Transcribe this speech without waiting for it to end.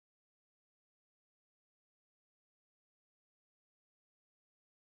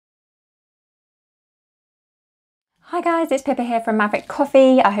Hi guys, it's Pippa here from Maverick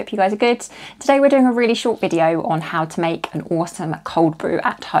Coffee. I hope you guys are good. Today we're doing a really short video on how to make an awesome cold brew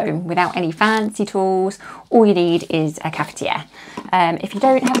at home without any fancy tools. All you need is a cafetière. If you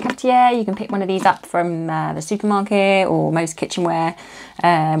don't have a cafetière, you can pick one of these up from the supermarket or most kitchenware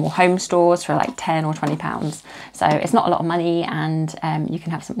or home stores for like 10 or 20 pounds. So it's not a lot of money, and you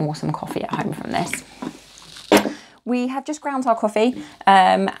can have some awesome coffee at home from this. We have just ground our coffee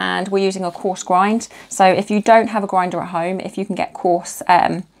and we're using a coarse grind. So if you don't have a grinder at home, if you can get a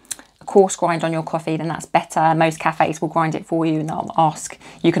coarse grind on your coffee, then that's better. Most cafes will grind it for you and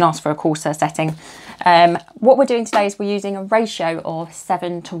you can ask for a coarser setting. What we're doing today is we're using a ratio of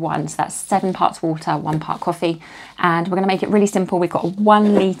 7 to 1. So that's 7 parts water, 1 part coffee. And we're going to make it really simple. We've got a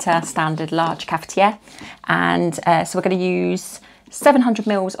 1 litre standard large cafetière. And so we're going to use 700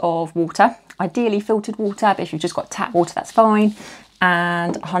 mils of water, ideally filtered water, but if you've just got tap water, that's fine.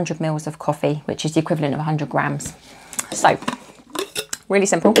 And 100 mils of coffee, which is the equivalent of 100 grams. So, really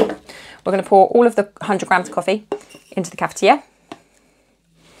simple. We're going to pour all of the 100 grams of coffee into the cafetière.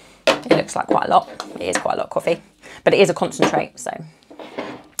 It looks like quite a lot. It is quite a lot of coffee, but it is a concentrate. So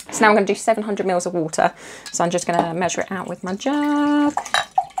now I'm going to do 700 mils of water. So I'm just going to measure it out with my jug.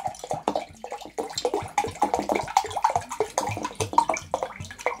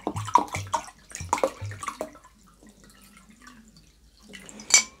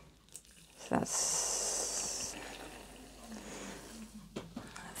 That's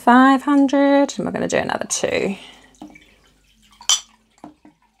 500, and we're going to do another 2.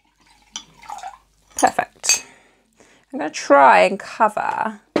 Perfect. I'm going to try and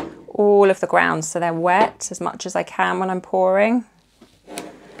cover all of the grounds so they're wet as much as I can when I'm pouring,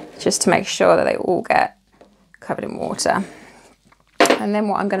 just to make sure that they all get covered in water. And then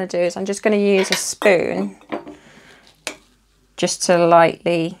what I'm going to do is I'm just going to use a spoon just to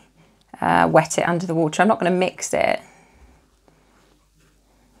lightly wet it under the water. I'm not going to mix it.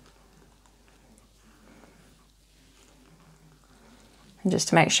 And just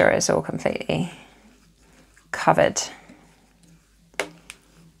to make sure it's all completely covered.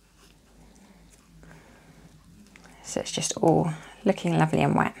 So it's just all looking lovely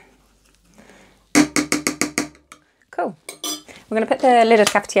and wet. Cool. We're going to put the lid of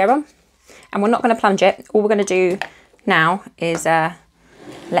the cafetière on, and we're not going to plunge it. All we're going to do now is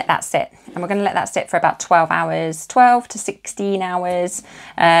let that sit, and we're going to let that sit for about 12 hours, 12 to 16 hours.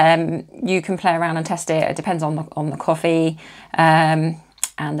 You can play around and test it. It depends on the coffee and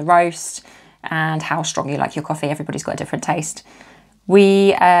the roast and how strong you like your coffee. Everybody's got a different taste.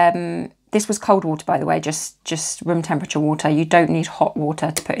 This was cold water, by the way, just room temperature water. You don't need hot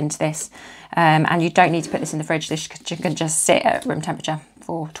water to put into this, and you don't need to put this in the fridge. This can just sit at room temperature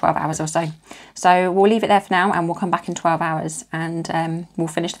for 12 hours or so. So we'll leave it there for now, and we'll come back in 12 hours and we'll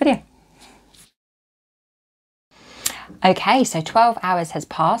finish the video. Okay, so 12 hours has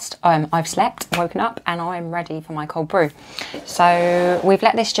passed. I've slept, woken up, and I'm ready for my cold brew. So we've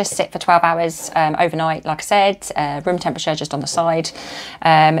let this just sit for 12 hours overnight, like I said, room temperature just on the side.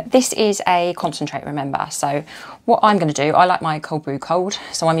 This is a concentrate, remember. So what I'm going to do, I like my cold brew cold,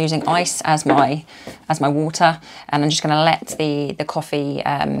 so I'm using ice as my water, and I'm just going to let the coffee,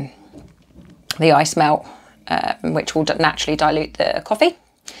 the ice melt, which will naturally dilute the coffee.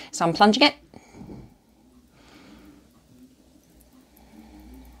 So I'm plunging it.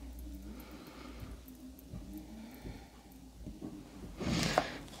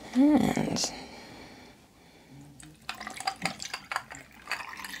 And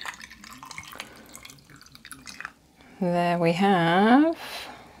there we have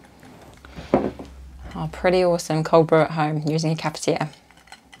our pretty awesome cold brew at home using a cafetière.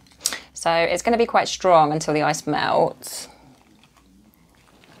 So it's going to be quite strong until the ice melts.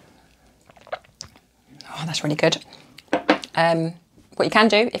 Oh, that's really good. What you can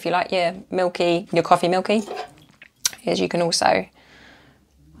do, if you like your coffee milky, is you can also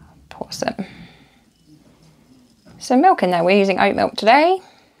pour some milk in there. We're using oat milk today.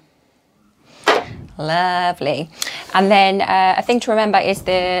 Lovely. And then a thing to remember is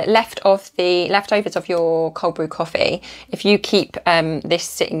the leftovers of your cold brew coffee. If you keep this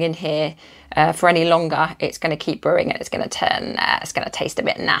sitting in here for any longer, it's going to keep brewing and it's going to taste a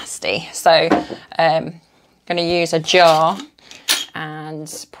bit nasty. So I'm going to use a jar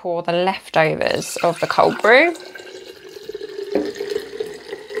and pour the leftovers of the cold brew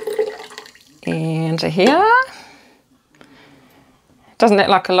into here. Doesn't look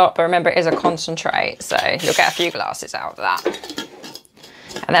like a lot, but remember it is a concentrate, so you'll get a few glasses out of that.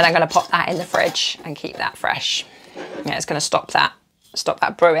 And then I'm going to pop that in the fridge and keep that fresh. Yeah, it's going to stop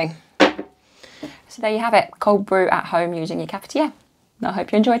that brewing. So there you have it, cold brew at home using your cafetière. I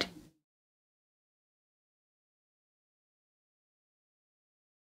hope you enjoyed.